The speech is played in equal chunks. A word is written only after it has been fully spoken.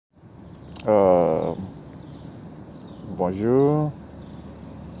Euh, bonjour,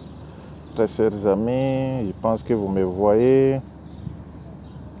 très chers amis, je pense que vous me voyez.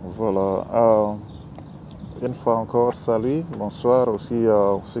 Voilà. Une fois encore, salut, bonsoir aussi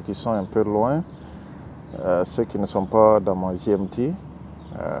à ceux qui sont un peu loin, ceux qui ne sont pas dans mon GMT,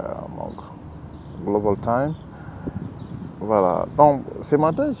 mon Global Time. Voilà. Donc, ce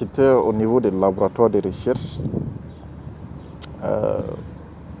matin, j'étais au niveau des laboratoires de recherche.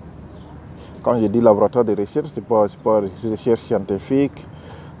 Quand je dis laboratoire de recherche, ce n'est pas recherche scientifique.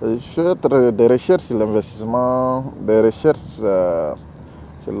 Je des recherches sur l'investissement, des recherches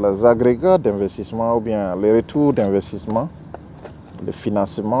sur les agrégats d'investissement ou bien les retours d'investissement, le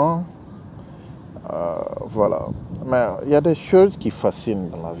financement. Voilà. Mais il y a des choses qui fascinent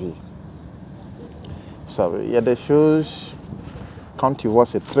dans la vie. Vous savez, il y a des choses, quand tu vois,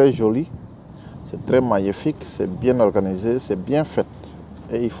 c'est très joli, c'est très magnifique, c'est bien organisé, c'est bien fait.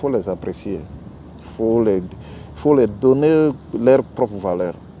 Et il faut les apprécier. Il faut les donner leur propre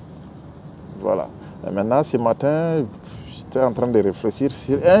valeur. Voilà. Et maintenant, ce matin, j'étais en train de réfléchir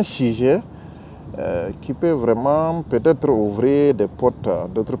sur un sujet qui peut vraiment peut-être ouvrir des portes à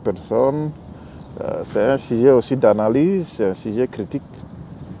d'autres personnes. C'est un sujet aussi d'analyse, c'est un sujet critique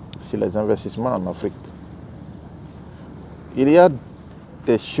sur les investissements en Afrique. Il y a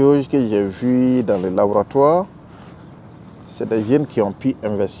des choses que j'ai vues dans les laboratoires. C'est des jeunes qui ont pu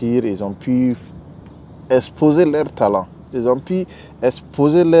investir, ils ont pu exposer leur talent, ils ont pu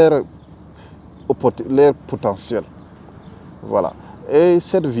exposer leur potentiel. Voilà. Et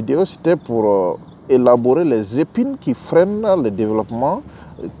cette vidéo, c'était pour élaborer les épines qui freinent le développement,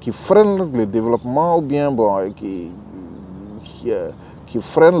 ou bien qui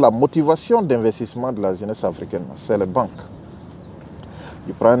freinent la motivation d'investissement de la jeunesse africaine. C'est les banques.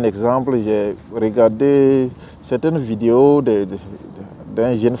 Je prends un exemple, j'ai regardé certaines vidéos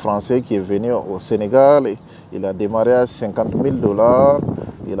d'un jeune Français qui est venu au Sénégal. Et il a démarré à 50 000 $.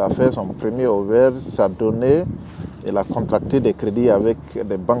 Il a fait son premier auberge, ça a donné. Il a contracté des crédits avec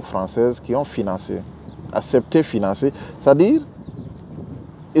des banques françaises qui ont financé, accepté financer. C'est-à-dire,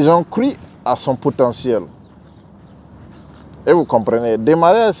 ils ont cru à son potentiel. Et vous comprenez,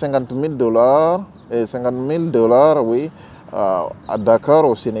 démarrer à 50 000 $, et 50 000 $, oui, à Dakar,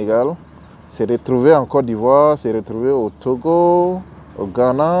 au Sénégal, s'est retrouvé en Côte d'Ivoire, s'est retrouvé au Togo, au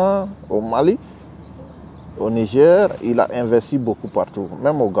Ghana, au Mali, au Niger. Il a investi beaucoup partout,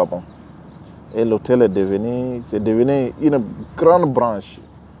 même au Gabon. Et l'hôtel est devenu une grande branche.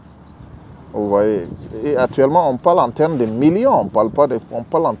 Vous voyez. Et actuellement, on parle en termes de millions, on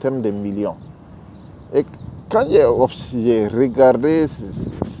parle en termes de millions. Et quand j'ai regardé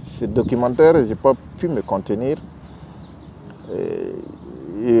ce documentaire, je n'ai pas pu me contenir.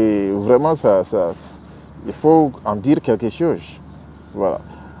 Et vraiment, il faut en dire quelque chose. Voilà.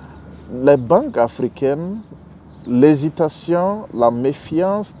 Les banques africaines, l'hésitation, la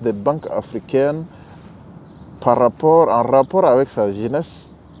méfiance des banques africaines en rapport avec sa jeunesse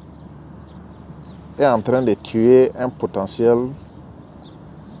est en train de tuer un potentiel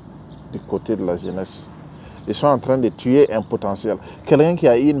du côté de la jeunesse. Ils sont en train de tuer un potentiel. Quelqu'un qui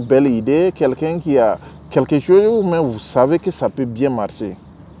a une belle idée, quelqu'un qui a quelque chose où même vous savez que ça peut bien marcher.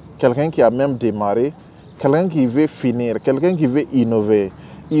 Quelqu'un qui a même démarré, quelqu'un qui veut finir, quelqu'un qui veut innover.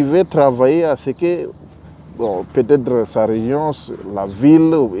 Il veut travailler à ce que peut-être sa région, la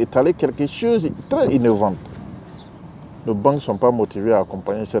ville, étaler quelque chose de très innovant. Les banques ne sont pas motivées à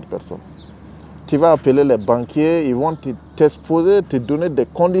accompagner cette personne. Tu vas appeler les banquiers, ils vont t'exposer, te donner des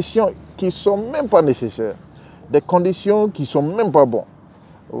conditions qui ne sont même pas nécessaires. Des conditions qui ne sont même pas bonnes.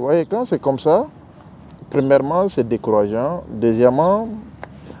 Vous voyez, quand c'est comme ça, premièrement, c'est décourageant. Deuxièmement,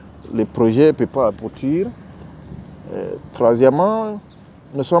 le projet ne peut pas aboutir. Troisièmement,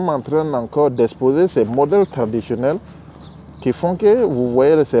 nous sommes en train encore d'exposer ces modèles traditionnels qui font que, vous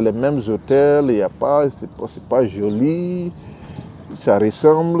voyez, c'est les mêmes hôtels, c'est pas joli, ça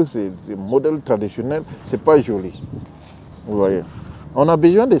ressemble, c'est des modèles traditionnels, c'est pas joli. Vous voyez. On a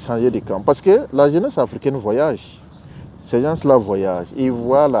besoin de changer de camp parce que la jeunesse africaine voyage. Ces gens-là voyagent, ils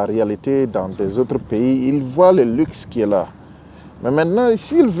voient la réalité dans des autres pays, ils voient le luxe qui est là. Mais maintenant,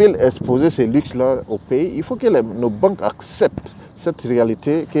 s'ils veulent exposer ces luxes-là au pays, il faut que nos banques acceptent cette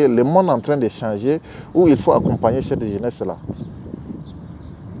réalité, que le monde est en train de changer, où il faut accompagner cette jeunesse-là.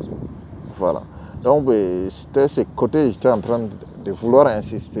 Voilà. Donc, c'était ce côté, j'étais en train de vouloir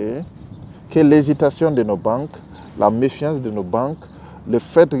insister, que l'hésitation de nos banques, la méfiance de nos banques, le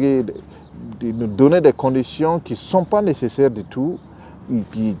fait de nous donner des conditions qui ne sont pas nécessaires du tout,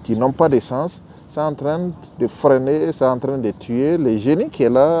 qui n'ont pas de sens, c'est en train de freiner, c'est en train de tuer le génie qui est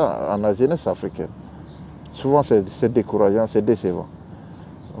là en la jeunesse africaine. Souvent, c'est décourageant, c'est décevant.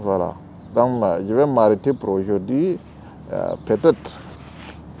 Voilà. Donc, je vais m'arrêter pour aujourd'hui. Peut-être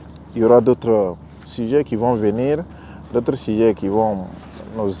il y aura d'autres sujets qui vont venir, d'autres sujets qui vont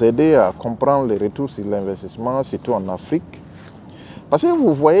nous aider à comprendre les retours sur l'investissement, surtout en Afrique. Parce que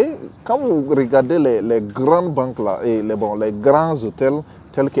vous voyez, quand vous regardez les grandes banques là, et les grands hôtels,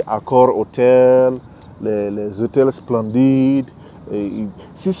 tels que Accor Hotel, les hôtels splendides,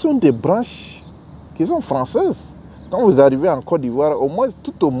 ce sont des branches qui sont françaises. Quand vous arrivez en Côte d'Ivoire,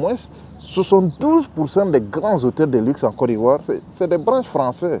 tout au moins, 72% des grands hôtels de luxe en Côte d'Ivoire, c'est des branches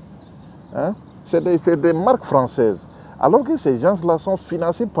françaises. Hein? C'est des marques françaises. Alors que ces gens-là sont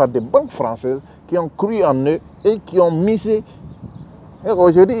financés par des banques françaises qui ont cru en eux et qui ont misé.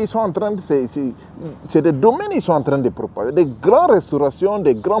 Aujourd'hui, ils sont en train de. C'est des domaines qu'ils sont en train de propager. Des grandes restaurations,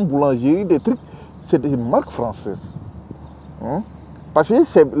 des grandes boulangeries, des trucs. C'est des marques françaises. Hein? Parce que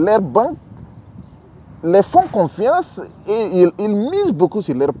c'est leurs banques les font confiance et ils misent beaucoup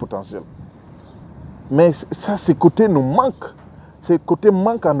sur leur potentiel. Mais ça, ce côté nous manque. Ce côté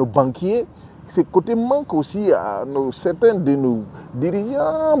manque à nos banquiers. Ce côté manque aussi à certains de nos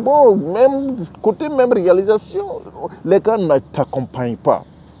dirigeants. Bon, même côté même réalisation, les gars ne t'accompagnent pas.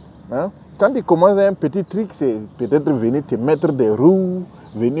 Hein? Quand ils commencent un petit truc, c'est peut-être venir te mettre des roues,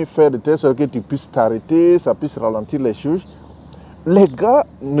 venir faire de telle sorte que tu puisses t'arrêter, ça puisse ralentir les choses. Les gars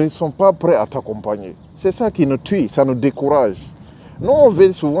ne sont pas prêts à t'accompagner. C'est ça qui nous tue, ça nous décourage. Nous, on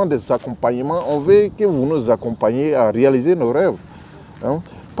veut souvent des accompagnements, on veut que vous nous accompagniez à réaliser nos rêves. Hein?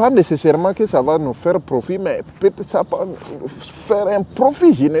 Pas nécessairement que ça va nous faire profit, mais peut-être ça va nous faire un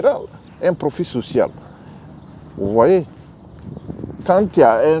profit général, un profit social. Vous voyez, quand il y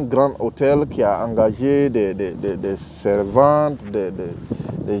a un grand hôtel qui a engagé des servantes,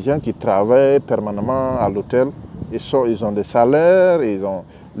 des gens qui travaillent permanemment à l'hôtel, ils ont des salaires, ils ont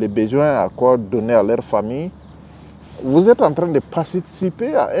les besoins à quoi donner à leur famille. Vous êtes en train de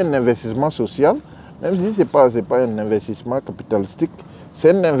participer à un investissement social, même si ce n'est pas un investissement capitalistique,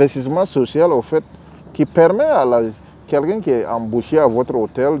 c'est un investissement social au fait qui permet à quelqu'un qui est embauché à votre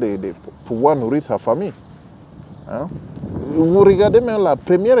hôtel de pouvoir nourrir sa famille. Hein? Vous regardez même la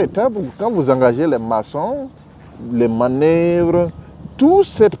première étape, quand vous engagez les maçons, les manœuvres, tout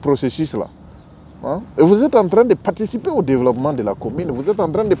ce processus-là. Hein? Et vous êtes en train de participer au développement de la commune, vous êtes en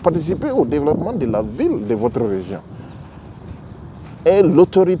train de participer au développement de la ville, de votre région. Et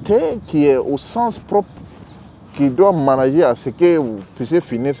l'autorité qui est au sens propre, qui doit manager à ce que vous puissiez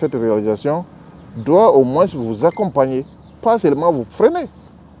finir cette réalisation, doit au moins vous accompagner, pas seulement vous freiner.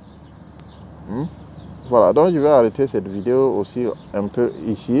 Voilà, donc je vais arrêter cette vidéo aussi un peu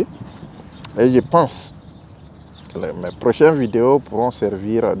ici. Et je pense que mes prochaines vidéos pourront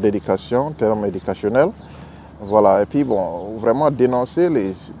servir d'éducation, termes éducationnels. Voilà, et puis bon, vraiment dénoncer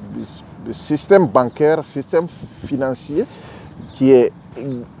le système bancaire, le système financier qui est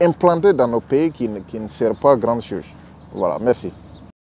implanté dans nos pays qui ne sert pas à grand chose. Voilà, merci.